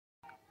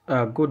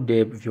Good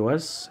day,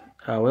 viewers.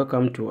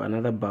 Welcome to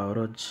another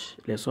biology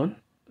lesson.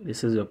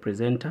 This is your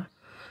presenter,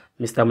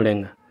 Mr.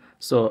 Mlenga.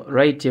 So,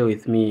 right here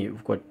with me,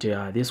 we've got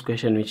this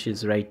question, which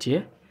is right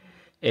here.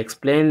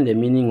 Explain the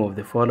meaning of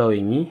the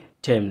following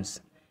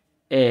terms: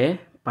 A.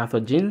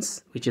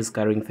 Pathogens, which is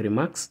carrying 3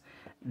 marks.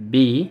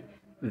 B.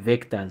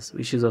 Vectors,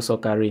 which is also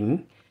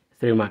carrying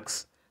 3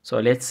 marks. So,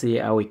 let's see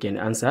how we can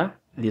answer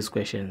these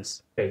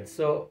questions. Right.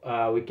 So,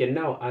 we can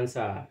now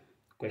answer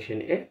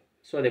question A.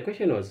 So the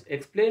question was,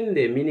 explain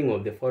the meaning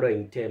of the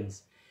following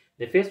terms.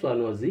 The first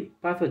one was the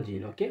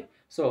pathogen, okay?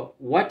 So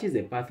what is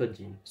a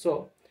pathogen?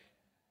 So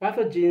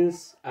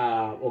pathogens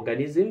are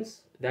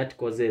organisms that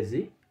causes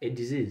a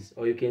disease,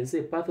 or you can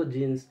say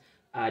pathogens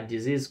are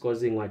disease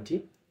causing what?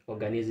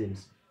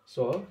 Organisms.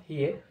 So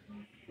here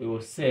we will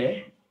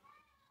say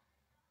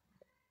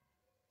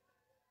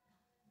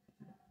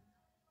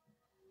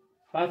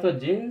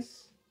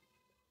pathogens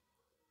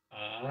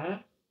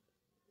are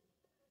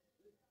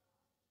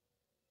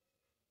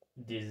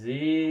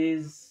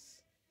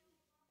disease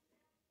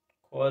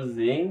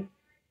causing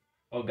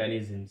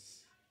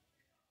organisms.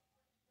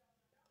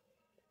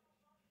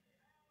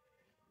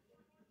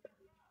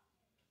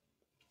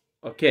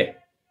 Okay,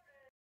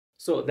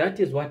 so that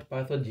is what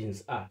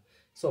pathogens are.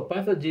 So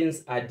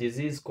pathogens are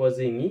disease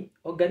causing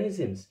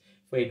organisms.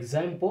 For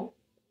example,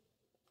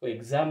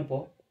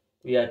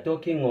 we are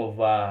talking of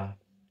a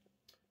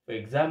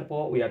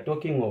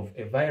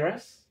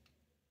virus.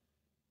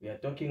 We are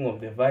talking of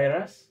the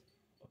virus.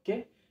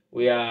 Okay,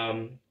 we are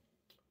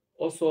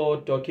also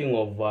talking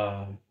of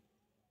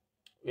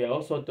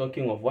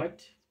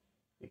what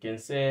we can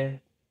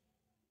say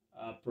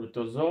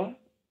protozoa.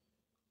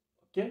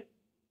 Okay,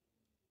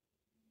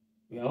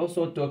 we are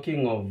also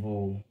talking of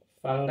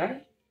fungi.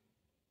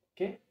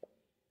 Okay,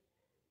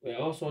 we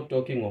are also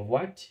talking of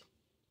what?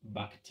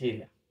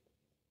 Bacteria.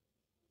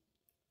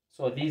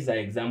 So these are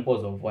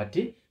examples of what?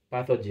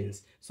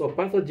 Pathogens. So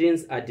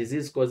pathogens are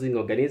disease-causing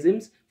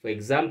organisms. For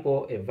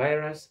example, a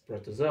virus,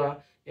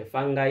 protozoa, a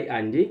fungi,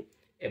 and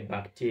a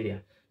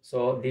bacteria.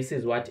 So this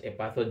is what a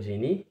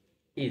pathogen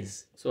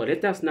is. So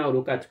let us now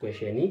look at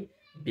question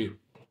B.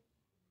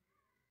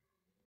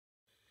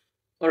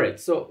 Alright,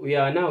 so we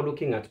are now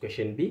looking at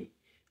question B.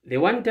 They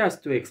want us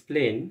to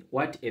explain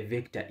what a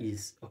vector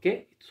is.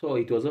 Okay, so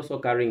it was also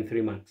carrying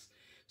 3 marks.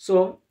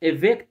 So a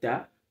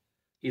vector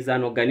is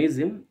an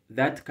organism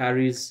that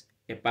carries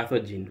a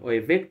pathogen, or a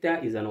vector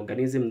is an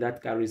organism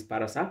that carries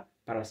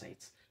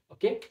parasites.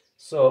 Okay,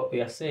 so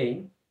we are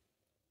saying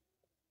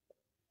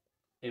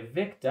a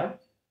vector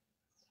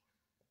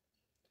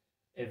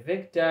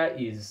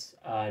is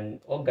an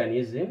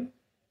organism.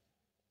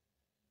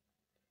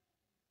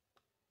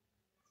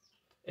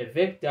 A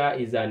vector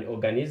is an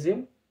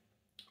organism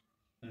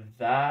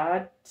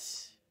that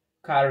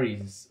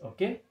carries,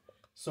 okay?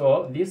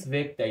 So this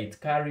vector, it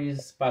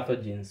carries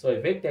pathogens. So a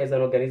vector is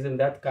an organism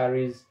that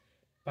carries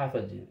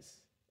pathogens.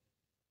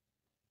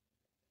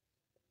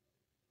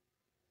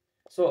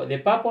 So the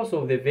purpose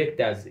of the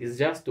vectors is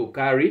just to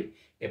carry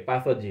a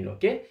pathogen,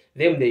 okay?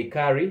 Then the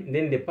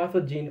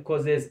pathogen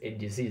causes a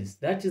disease.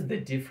 That is the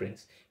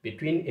difference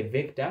between a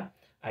vector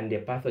and a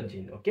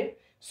pathogen, okay?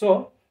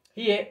 So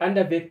here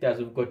under vectors,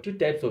 we've got 2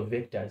 types of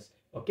vectors,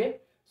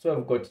 okay? So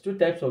we've got 2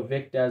 types of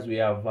vectors. We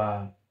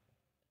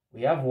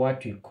have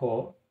what we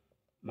call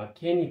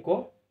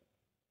mechanical.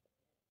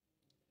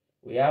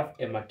 We have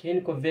a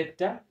mechanical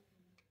vector.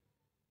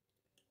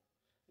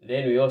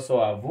 Then we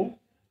also have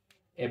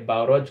a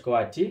biological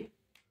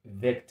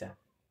vector.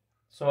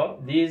 So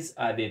these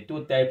are the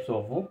 2 types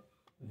of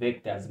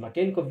vectors,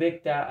 mechanical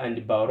vector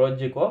and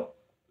biological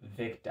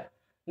vector.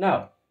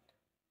 Now,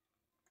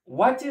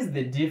 what is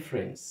the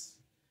difference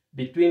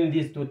between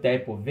these 2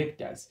 types of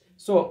vectors?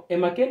 So a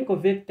mechanical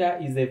vector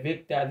is a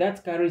vector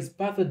that carries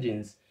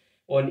pathogens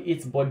on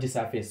its body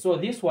surface. So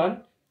this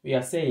one, we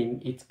are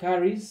saying it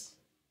carries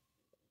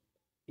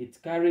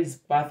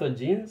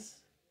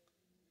pathogens.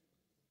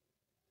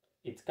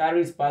 It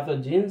carries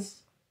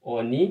pathogens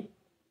on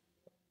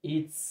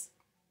its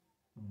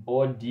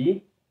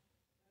body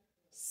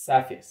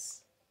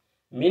surface,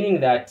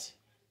 meaning that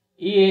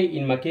here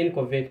in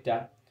mechanical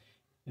vector,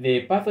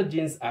 the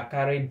pathogens are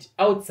carried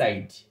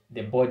outside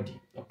the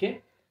body,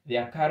 okay? They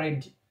are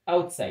carried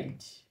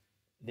outside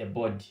the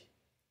body,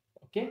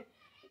 okay?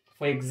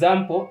 For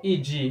example,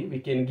 e.g., we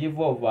can give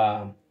of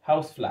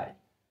housefly.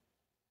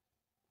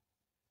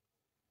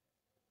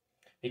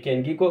 We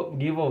can give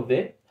of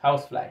the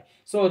housefly.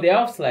 So the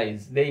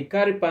houseflies, they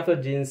carry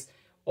pathogens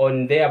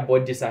on their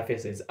body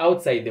surfaces,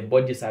 outside the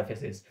body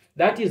surfaces.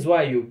 That is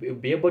why you'll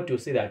be able to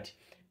see that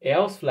a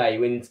housefly,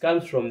 when it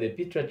comes from the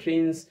petri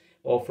tins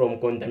or from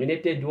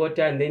contaminated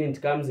water and then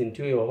it comes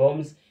into your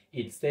homes,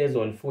 it stays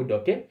on food,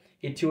 okay?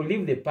 It will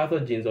leave the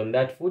pathogens on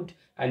that food,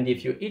 and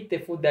if you eat the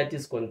food that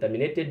is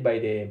contaminated by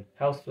the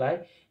housefly,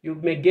 you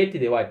may get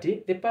the what?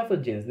 The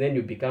pathogens, then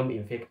you become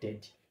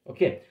infected.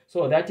 Okay,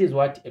 so that is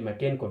what a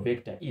mechanical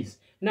vector is.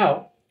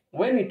 Now,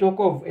 when we talk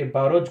of a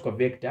biological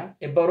vector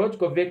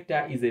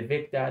is a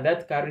vector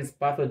that carries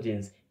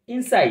pathogens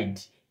inside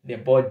the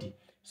body.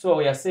 So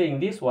we are saying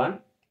this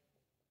one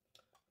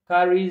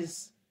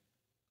carries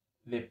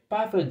the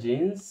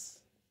pathogens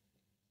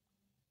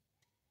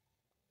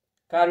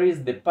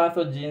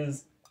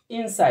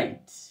inside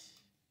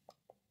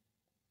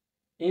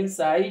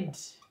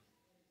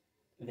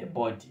the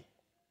body.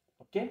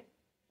 Okay,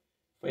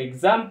 for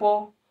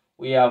example,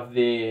 we have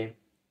the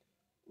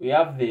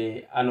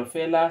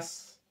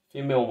Anopheles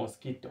female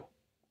mosquito.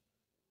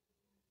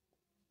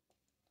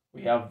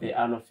 We have the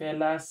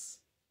Anopheles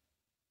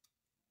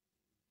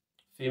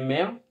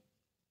female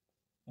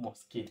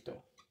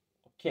mosquito.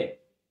 Okay,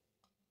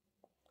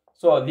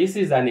 so this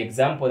is an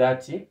example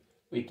that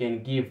we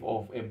can give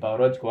of a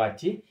biological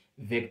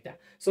vector.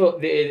 So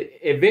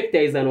a vector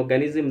is an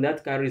organism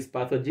that carries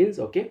pathogens.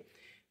 Okay,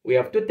 we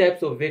have two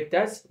types of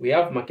vectors. We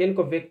have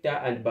mechanical vector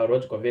and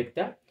biological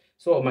vector.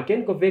 So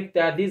mechanical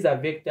vector, these are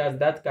vectors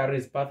that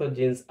carries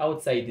pathogens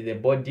outside the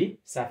body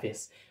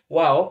surface,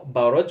 while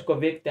biological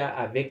vector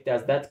are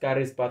vectors that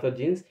carries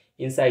pathogens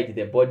inside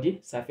the body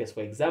surface.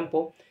 For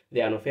example,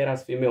 the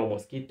Anopheles female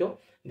mosquito.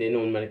 The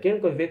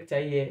non-mechanical vector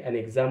here, an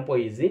example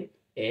is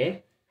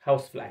a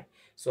housefly.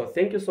 So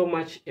thank you so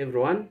much,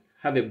 everyone.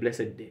 Have a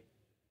blessed day.